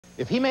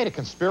If he made a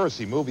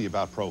conspiracy movie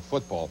about pro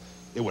football,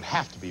 it would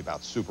have to be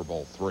about Super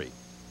Bowl III.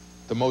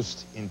 The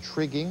most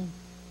intriguing,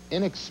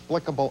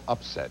 inexplicable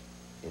upset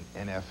in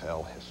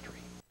NFL history.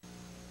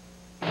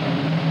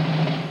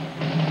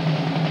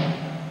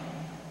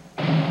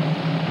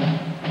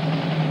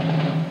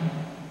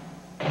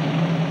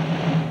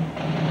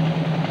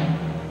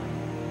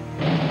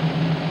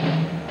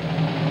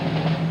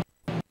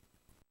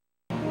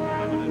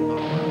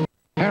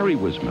 Harry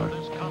Wismer,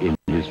 in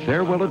his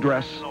farewell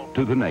address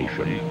to the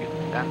nation.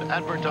 And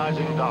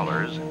advertising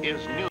dollars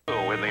is new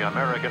in the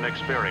American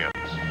experience.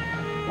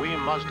 We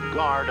must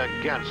guard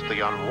against the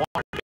unwanted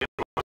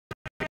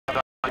influence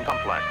of the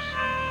complex.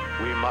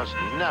 We must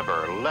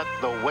never let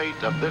the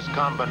weight of this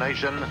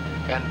combination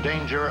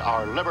endanger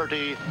our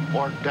liberty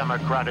or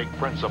democratic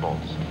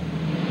principles.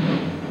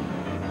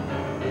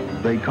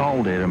 They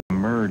called it a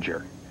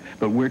merger,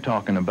 but we're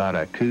talking about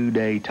a coup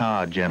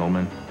d'etat,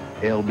 gentlemen.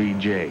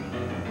 LBJ,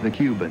 the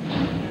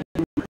Cubans,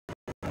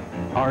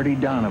 Artie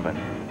Donovan,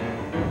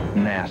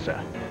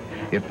 NASA.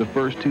 If the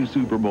first two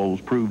Super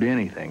Bowls proved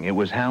anything, it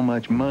was how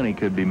much money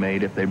could be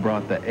made if they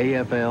brought the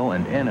AFL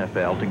and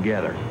NFL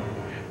together.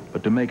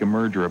 But to make a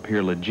merger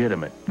appear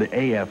legitimate, the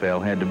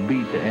AFL had to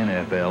beat the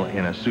NFL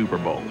in a Super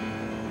Bowl.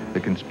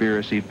 The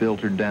conspiracy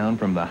filtered down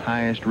from the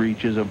highest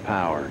reaches of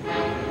power.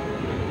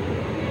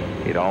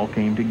 It all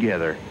came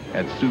together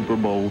at Super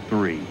Bowl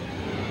III,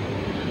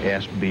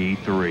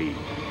 SB3.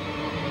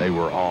 They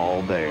were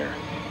all there.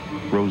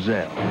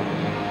 Rozelle,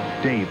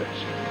 Davis,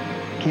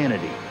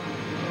 Kennedy,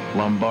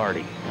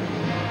 Lombardi,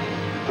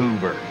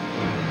 Hoover.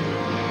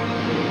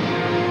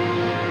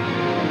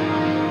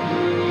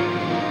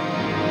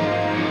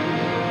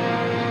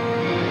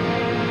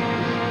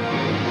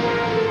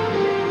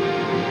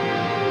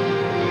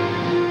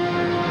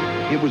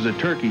 It was a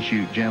turkey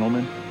shoot,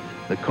 gentlemen.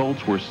 The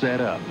Colts were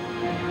set up.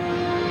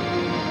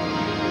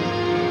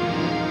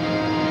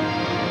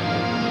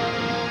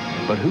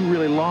 But who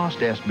really lost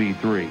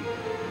SB3?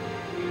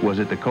 Was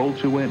it the Colts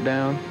who went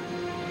down?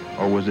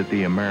 Or was it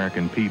the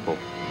American people?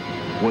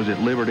 Was it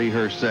liberty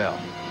herself?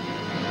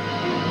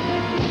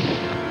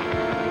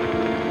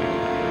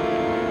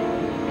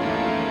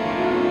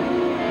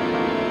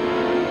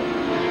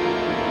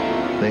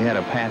 They had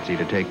a patsy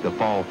to take the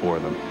fall for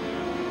them.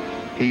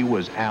 He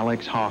was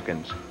Alex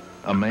Hawkins,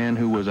 a man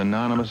who was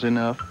anonymous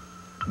enough,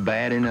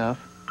 bad enough,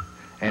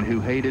 and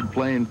who hated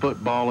playing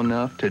football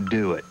enough to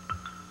do it.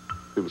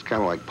 It was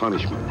kind of like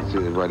punishment. It's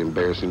right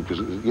embarrassing because,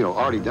 you know,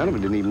 Artie Donovan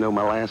didn't even know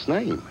my last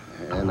name.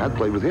 And I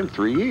played with him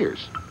 3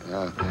 years.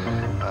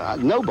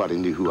 Nobody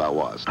knew who I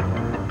was.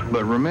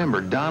 But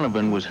remember,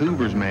 Donovan was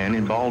Hoover's man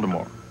in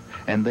Baltimore.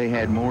 And they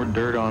had more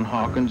dirt on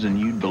Hawkins than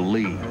you'd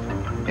believe.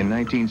 In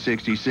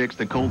 1966,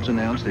 the Colts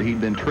announced that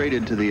he'd been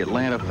traded to the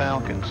Atlanta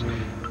Falcons.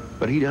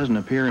 But he doesn't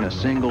appear in a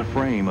single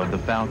frame of the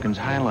Falcons'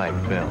 highlight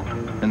film.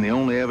 And the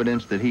only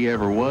evidence that he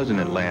ever was in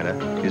Atlanta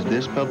is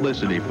this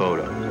publicity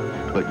photo.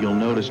 But you'll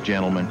notice,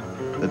 gentlemen,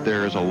 that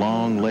there is a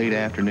long, late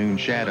afternoon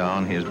shadow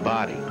on his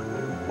body,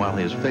 while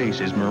his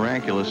face is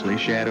miraculously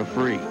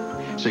shadow-free,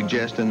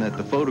 suggesting that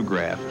the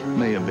photograph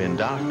may have been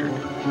doctored.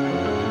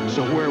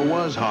 So where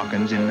was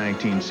Hawkins in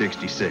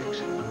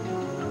 1966?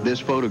 This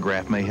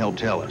photograph may help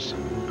tell us.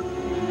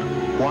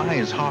 Why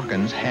is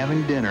Hawkins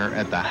having dinner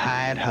at the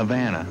Hyatt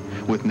Havana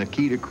with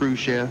Nikita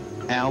Khrushchev,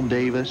 Al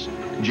Davis,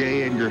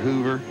 J. Edgar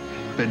Hoover,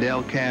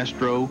 Fidel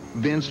Castro,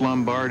 Vince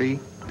Lombardi,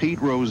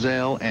 Pete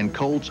Rozelle, and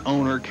Colts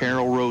owner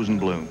Carol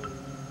Rosenbloom?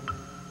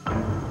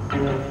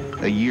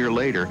 A year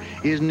later,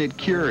 isn't it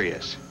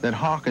curious that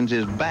Hawkins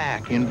is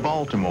back in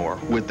Baltimore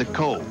with the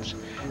Colts?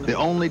 The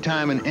only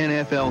time in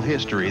NFL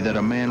history that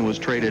a man was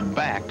traded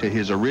back to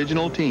his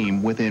original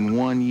team within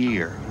 1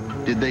 year.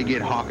 Did they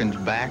get Hawkins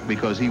back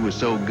because he was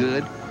so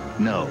good?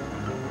 No.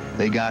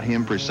 They got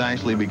him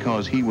precisely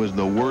because he was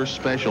the worst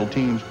special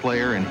teams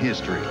player in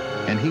history.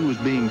 And he was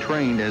being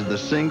trained as the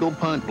single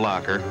punt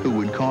blocker who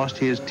would cost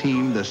his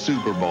team the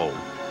Super Bowl.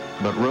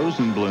 But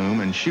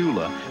Rosenbloom and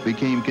Shula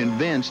became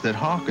convinced that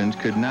Hawkins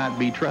could not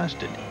be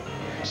trusted.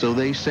 So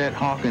they set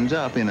Hawkins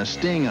up in a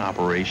sting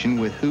operation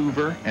with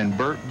Hoover and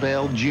Burt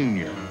Bell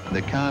Jr.,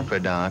 the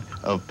confidant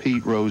of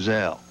Pete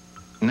Rozelle.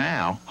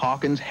 Now,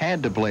 Hawkins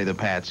had to play the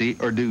patsy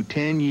or do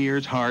 10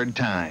 years hard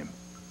time.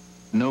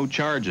 No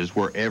charges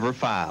were ever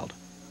filed.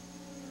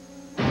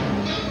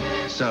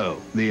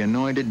 So, the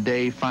anointed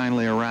day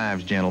finally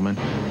arrives, gentlemen.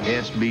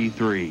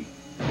 SB3.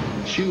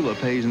 Shula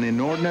pays an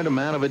inordinate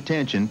amount of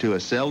attention to a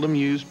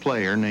seldom-used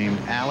player named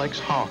Alex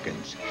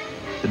Hawkins.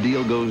 The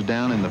deal goes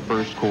down in the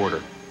first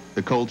quarter.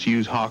 The Colts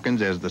use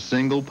Hawkins as the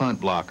single punt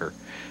blocker.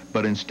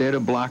 But instead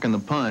of blocking the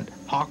punt,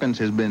 Hawkins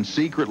has been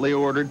secretly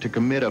ordered to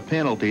commit a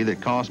penalty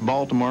that costs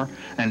Baltimore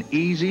an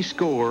easy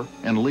score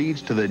and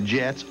leads to the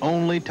Jets'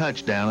 only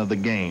touchdown of the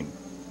game.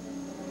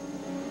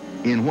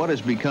 In what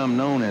has become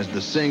known as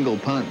the single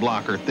punt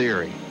blocker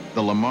theory,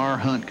 the Lamar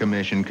Hunt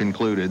Commission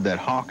concluded that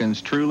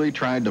Hawkins truly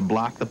tried to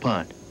block the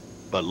punt.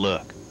 But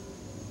look,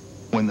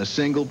 when the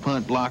single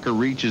punt blocker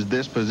reaches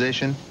this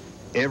position,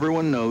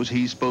 everyone knows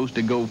he's supposed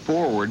to go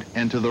forward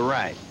and to the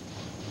right.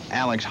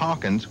 Alex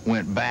Hawkins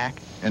went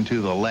back and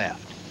to the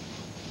left.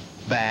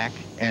 back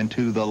and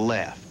to the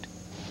left,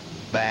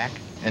 back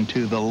and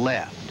to the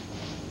left.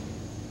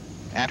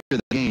 After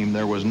the game,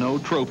 there was no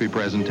trophy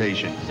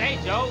presentation. Say,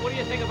 Joe, what do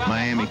you think about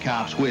Miami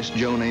cops whisked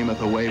Joe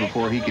Namath away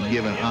before he could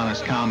give an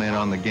honest comment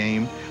on the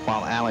game,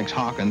 while Alex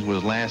Hawkins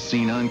was last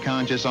seen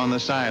unconscious on the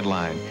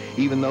sideline,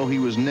 even though he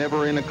was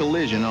never in a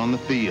collision on the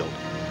field.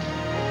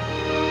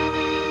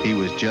 He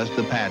was just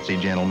the patsy,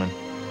 gentlemen,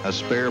 a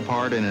spare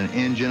part in an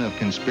engine of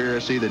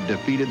conspiracy that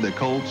defeated the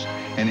Colts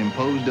and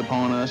imposed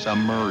upon us a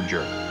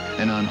merger,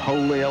 an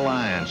unholy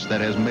alliance that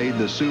has made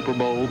the Super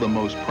Bowl the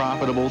most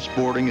profitable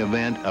sporting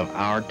event of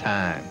our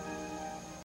time.